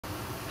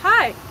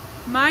Hi,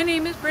 my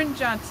name is Brent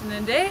Johnson,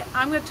 and today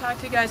I'm going to talk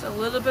to you guys a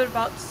little bit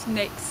about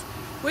snakes.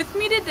 With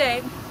me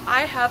today,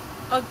 I have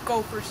a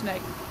gopher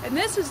snake, and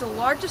this is the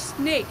largest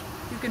snake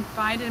you can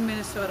find in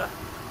Minnesota.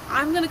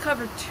 I'm going to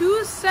cover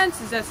two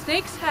senses that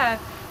snakes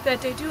have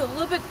that they do a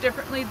little bit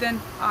differently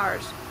than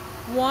ours.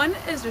 One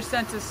is their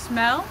sense of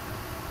smell,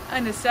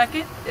 and the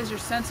second is their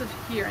sense of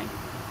hearing.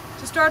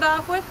 To start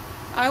off with,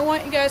 I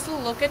want you guys to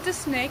look at the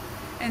snake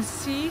and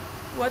see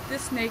what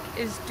this snake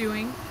is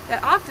doing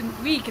that often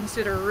we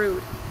consider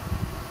rude.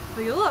 If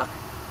you look,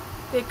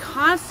 they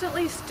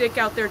constantly stick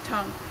out their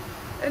tongue.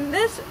 And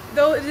this,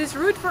 though it is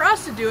rude for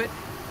us to do it,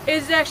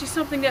 is actually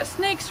something that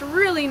snakes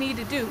really need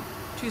to do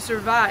to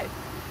survive.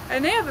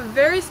 And they have a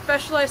very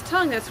specialized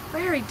tongue that's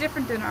very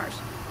different than ours.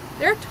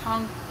 Their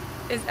tongue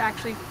is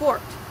actually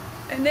forked.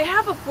 And they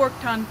have a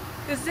forked tongue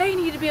because they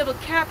need to be able to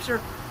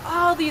capture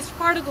all these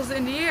particles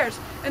in the air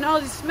and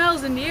all these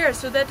smells in the air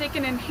so that they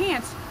can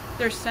enhance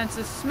their sense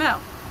of smell.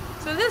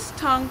 So this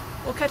tongue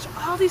will catch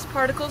all these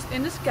particles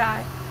in the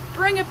sky,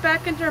 bring it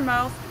back into their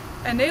mouth,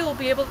 and they will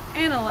be able to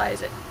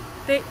analyze it.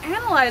 They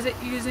analyze it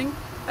using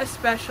a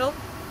special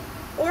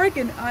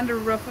organ on the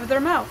roof of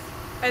their mouth,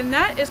 and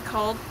that is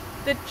called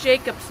the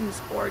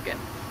Jacobson's organ.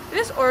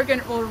 This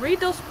organ will read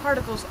those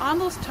particles on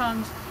those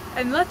tongues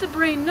and let the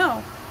brain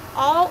know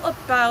all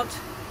about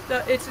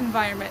its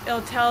environment.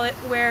 It'll tell it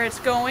where it's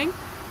going,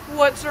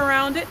 what's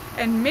around it,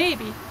 and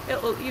maybe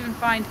it will even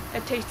find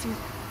a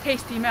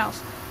tasty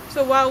mouse.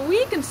 So while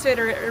we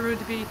consider it rude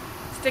to be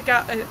stick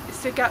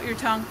out your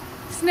tongue,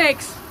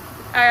 snakes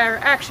are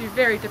actually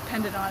very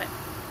dependent on it.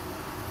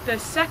 The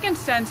second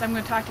sense I'm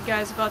going to talk to you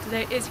guys about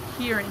today is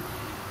hearing.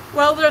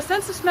 While their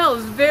sense of smell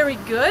is very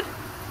good,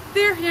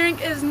 their hearing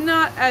is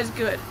not as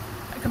good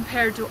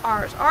compared to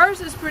ours.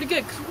 Ours is pretty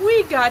good because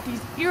we got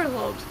these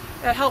earlobes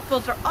that help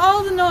filter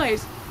all the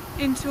noise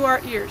into our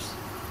ears.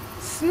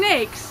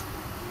 Snakes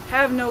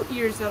have no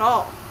ears at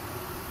all.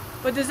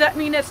 But does that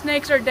mean that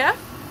snakes are deaf?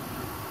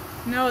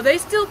 No, they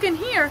still can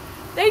hear.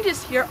 They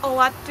just hear a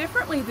lot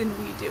differently than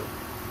we do.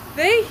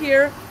 They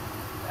hear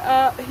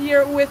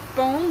with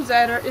bones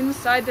that are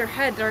inside their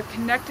head that are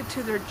connected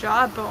to their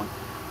jawbone.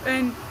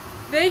 And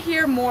they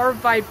hear more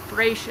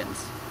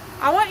vibrations.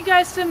 I want you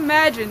guys to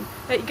imagine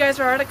that you guys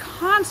are at a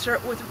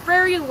concert with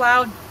very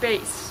loud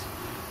bass.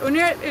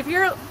 If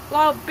you're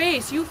loud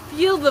bass, you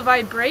feel the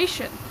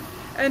vibration.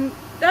 And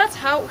that's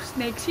how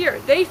snakes hear.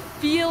 They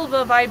feel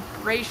the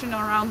vibration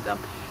around them.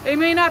 They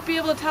may not be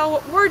able to tell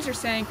what words you're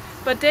saying,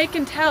 but they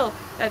can tell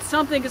that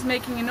something is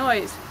making a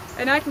noise.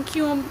 And I can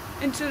cue them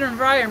into their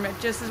environment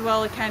just as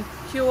well as it can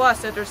cue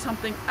us that there's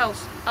something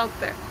else out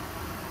there.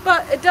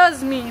 But it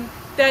does mean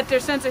that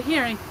their sense of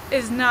hearing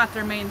is not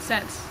their main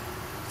sense.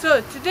 So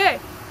today,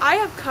 I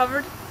have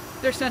covered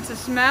their sense of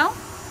smell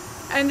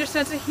and their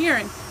sense of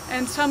hearing,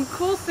 and some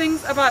cool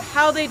things about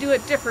how they do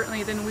it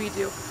differently than we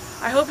do.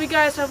 I hope you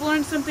guys have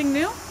learned something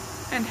new,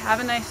 and have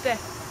a nice day.